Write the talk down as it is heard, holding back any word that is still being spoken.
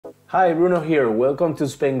Hi, Bruno here. Welcome to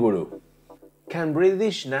Spainguru. Can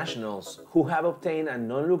British nationals who have obtained a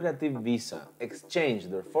non-lucrative visa exchange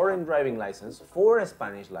their foreign driving license for a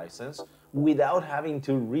Spanish license without having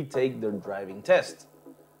to retake their driving test?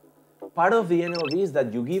 Part of the NLV is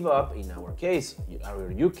that you give up, in our case, our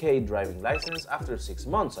UK driving license after 6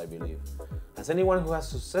 months, I believe. Has anyone who has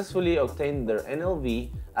successfully obtained their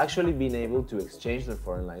NLV actually been able to exchange their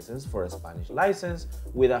foreign license for a Spanish license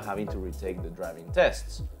without having to retake the driving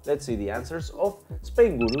tests? Let's see the answers of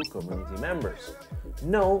Spainguru community members.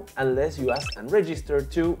 No, unless you ask and register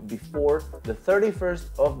to before the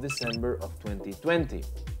 31st of December of 2020.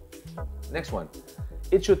 Next one.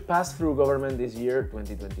 It should pass through government this year,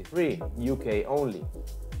 2023, UK only.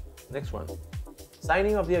 Next one.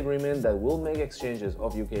 Signing of the agreement that will make exchanges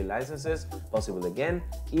of UK licenses possible again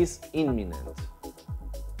is imminent.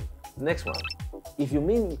 Next one. If you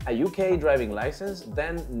mean a UK driving license,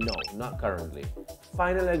 then no, not currently.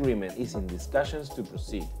 Final agreement is in discussions to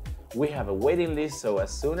proceed. We have a waiting list, so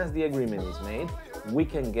as soon as the agreement is made, we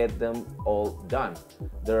can get them all done.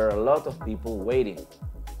 There are a lot of people waiting.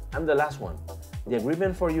 And the last one. The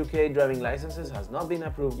agreement for UK driving licenses has not been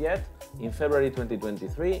approved yet. In February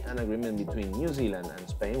 2023, an agreement between New Zealand and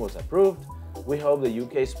Spain was approved. We hope the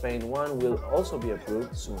UK-Spain one will also be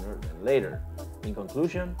approved sooner than later. In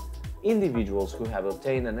conclusion, individuals who have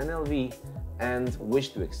obtained an NLV and wish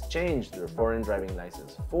to exchange their foreign driving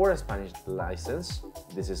license for a Spanish license,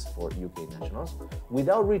 this is for UK nationals,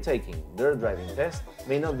 without retaking their driving test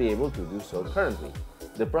may not be able to do so currently.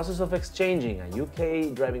 The process of exchanging a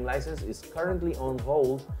UK driving license is currently on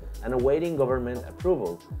hold and awaiting government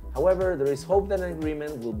approval. However, there is hope that an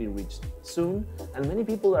agreement will be reached soon, and many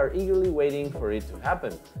people are eagerly waiting for it to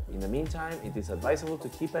happen. In the meantime, it is advisable to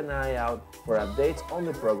keep an eye out for updates on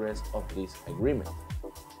the progress of this agreement.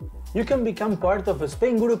 You can become part of a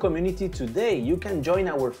Spainguru community today. You can join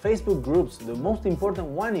our Facebook groups. The most important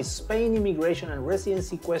one is Spain Immigration and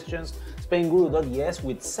Residency Questions, Spainguru.es,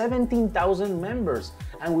 with 17,000 members.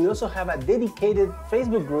 And we also have a dedicated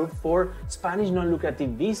Facebook group for Spanish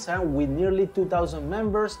non-lucrative visa with nearly 2,000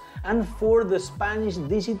 members, and for the Spanish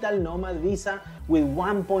digital nomad visa with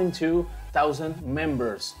 1.2 thousand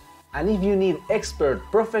members. And if you need expert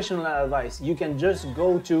professional advice, you can just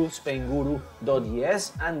go to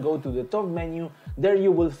Spainguru.es and go to the top menu. There you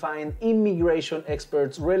will find immigration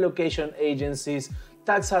experts, relocation agencies,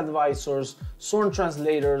 tax advisors, sworn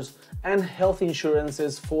translators, and health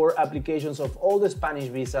insurances for applications of all the Spanish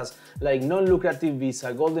visas like non-lucrative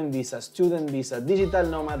visa, golden visa, student visa, digital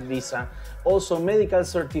nomad visa, also medical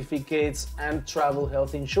certificates and travel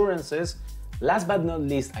health insurances. Last but not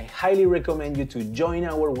least, I highly recommend you to join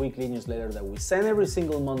our weekly newsletter that we send every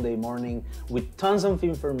single Monday morning with tons of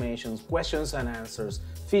information, questions and answers,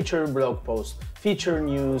 featured blog posts, featured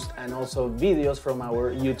news, and also videos from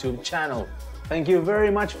our YouTube channel. Thank you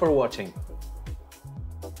very much for watching.